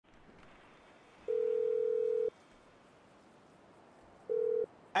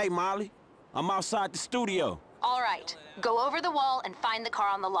Hey, Molly, I'm outside the studio. All right. Go over the wall and find the car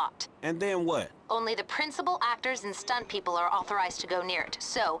on the lot. And then what? Only the principal actors and stunt people are authorized to go near it.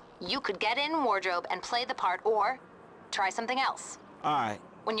 So, you could get in wardrobe and play the part, or try something else. All right.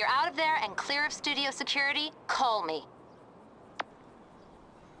 When you're out of there and clear of studio security, call me.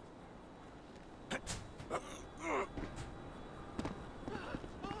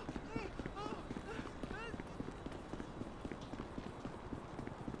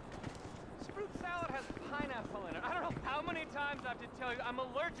 I have to tell you, I'm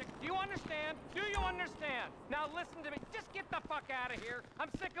allergic. Do you understand? Do you understand? Now listen to me. Just get the fuck out of here. I'm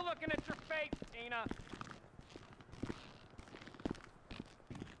sick of looking at your face, Tina.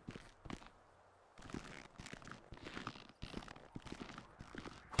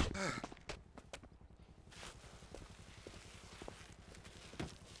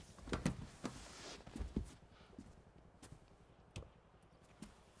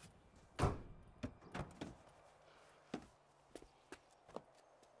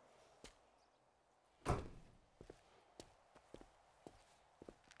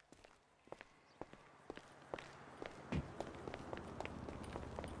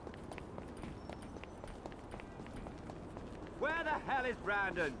 Where the hell is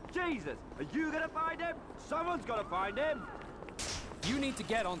Brandon? Jesus! Are you gonna find him? Someone's gotta find him! You need to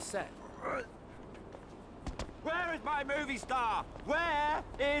get on set. Where is my movie star? Where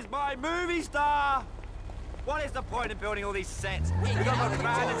is my movie star? What is the point of building all these sets? We got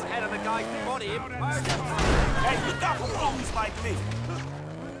Brandon's head on the guy's body. Hey, look out for fools like me!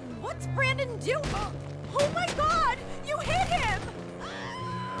 What's Brandon doing? Oh my God! You hit him!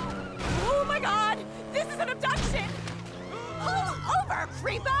 Oh my God! This is an abduction! Pull over,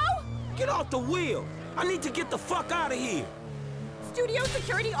 creepo! Get off the wheel! I need to get the fuck out of here! Studio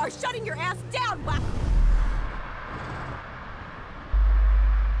security are shutting your ass down, Wap!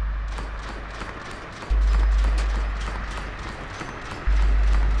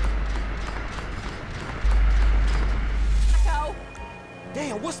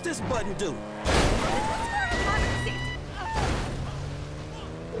 Damn, what's this button do?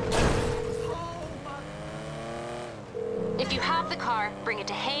 If you have the car, bring it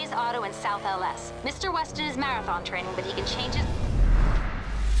to Hayes Auto in South LS. Mr. Weston is marathon training, but he can change his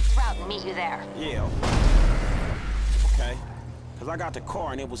route and meet you there. Yeah. Okay. Because I got the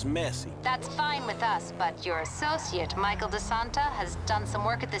car and it was messy. That's fine with us, but your associate, Michael DeSanta, has done some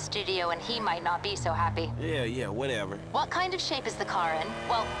work at the studio and he might not be so happy. Yeah, whatever. What kind of shape is the car in?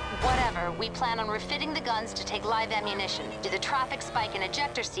 Well, whatever. We plan on refitting the guns to take live ammunition. Do the traffic spike and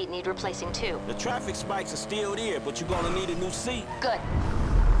ejector seat need replacing too? The traffic spikes are still there, but you're gonna need a new seat. Good.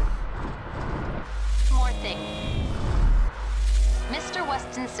 More thing. Mr.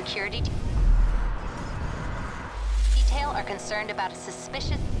 Weston's security detail are concerned about a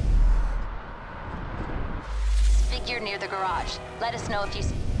suspicious figure near the garage. Let us know if you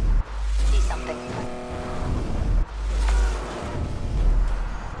see something.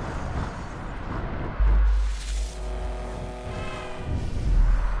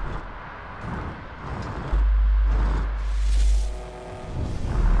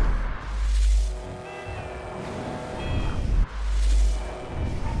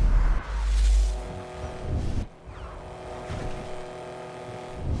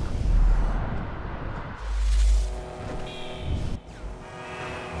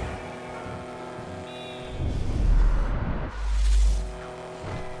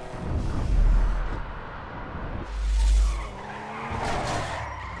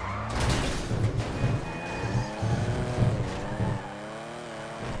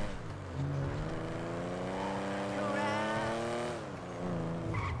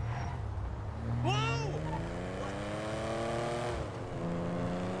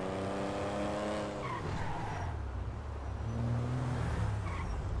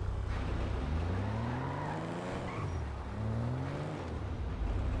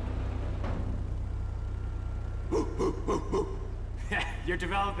 You're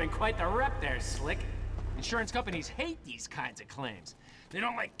developing quite the rep there, Slick. Insurance companies hate these kinds of claims. They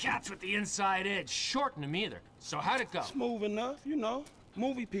don't like cats with the inside edge, shorten them either. So how'd it go? Smooth enough, you know.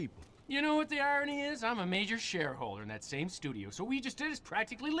 Movie people. You know what the irony is? I'm a major shareholder in that same studio, so what we just did is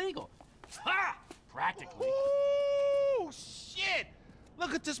practically legal. Ha! Practically. Ooh, shit!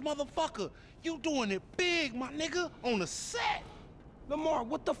 Look at this motherfucker. You doing it big, my nigga, on the set. Lamar,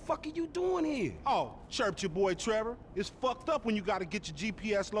 what the fuck are you doing here? Oh, chirped your boy Trevor. It's fucked up when you gotta get your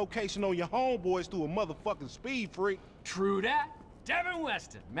GPS location on your homeboys through a motherfucking speed freak. True that. Devin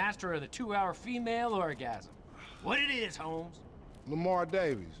Weston, master of the 2-hour female orgasm. What it is, Holmes? Lamar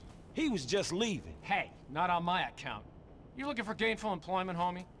Davies. He was just leaving. Hey, not on my account. You looking for gainful employment,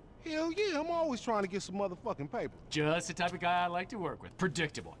 homie? Hell yeah, I'm always trying to get some motherfucking paper. Just the type of guy I like to work with.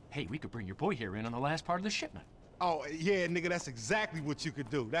 Predictable. Hey, we could bring your boy here in on the last part of the shipment. Oh, yeah, nigga, that's exactly what you could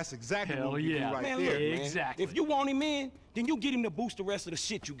do. That's exactly what we do right Man, there. look, man. Exactly. If you want him in, then you get him to boost the rest of the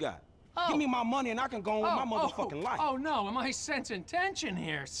shit you got. Give me my money and I can go on with my motherfucking life. Oh, no, am I sensing tension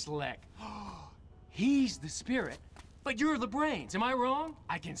here, Slick? He's the spirit, but you're the brains. Am I wrong?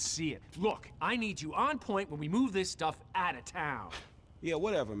 I can see it. Look, I need you on point when we move this stuff out of town. Yeah,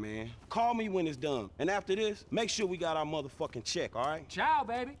 whatever, man. Call me when it's done. And after this, make sure we got our motherfucking check, all right? Ciao,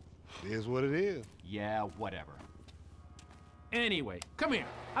 baby. It is what it is. Yeah, whatever. Anyway, come here.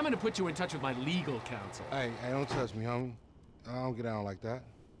 I'm gonna put you in touch with my legal counsel. Hey, don't touch me, homie. I don't get down like that.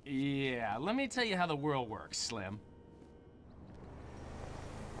 Yeah, let me tell you how the world works, Slim.